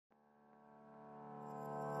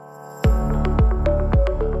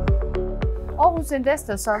Aarhus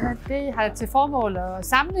Investor Summit det har til formål at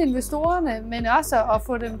samle investorerne, men også at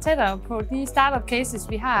få dem tættere på de startup cases,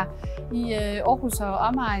 vi har i Aarhus og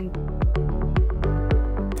omegn.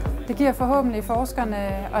 Det giver forhåbentlig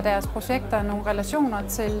forskerne og deres projekter nogle relationer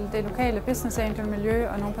til det lokale business angel miljø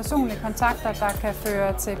og nogle personlige kontakter, der kan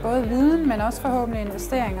føre til både viden, men også forhåbentlig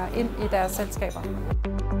investeringer ind i deres selskaber.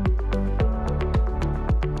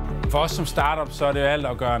 For os som startup så er det jo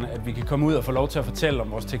altafgørende, at vi kan komme ud og få lov til at fortælle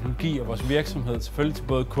om vores teknologi og vores virksomhed, selvfølgelig til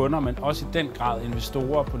både kunder, men også i den grad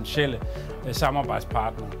investorer og potentielle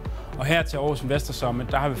samarbejdspartnere. Og her til Aarhus Investor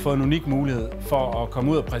Summit, der har vi fået en unik mulighed for at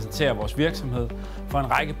komme ud og præsentere vores virksomhed for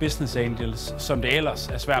en række business angels, som det ellers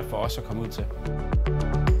er svært for os at komme ud til.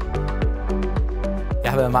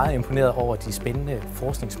 Jeg har været meget imponeret over de spændende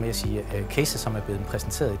forskningsmæssige cases, som er blevet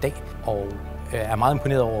præsenteret i dag, og er meget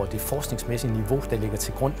imponeret over det forskningsmæssige niveau, der ligger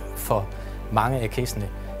til grund for mange af casene.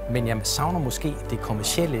 Men jeg savner måske det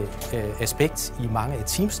kommercielle aspekt i mange af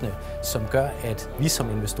teamsene, som gør, at vi som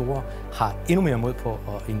investorer har endnu mere mod på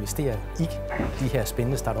at investere i de her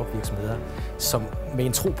spændende startup-virksomheder, som med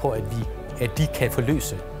en tro på, at de kan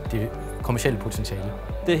forløse det kommercielle potentiale.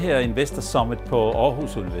 Det her Investor Summit på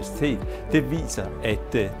Aarhus Universitet, det viser,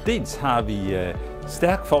 at dels har vi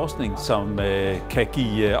stærk forskning, som kan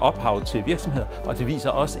give ophav til virksomheder, og det viser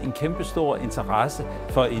også en kæmpe stor interesse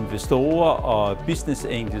for investorer og business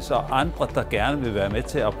angels og andre, der gerne vil være med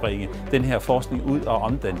til at bringe den her forskning ud og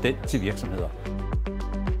omdanne den til virksomheder.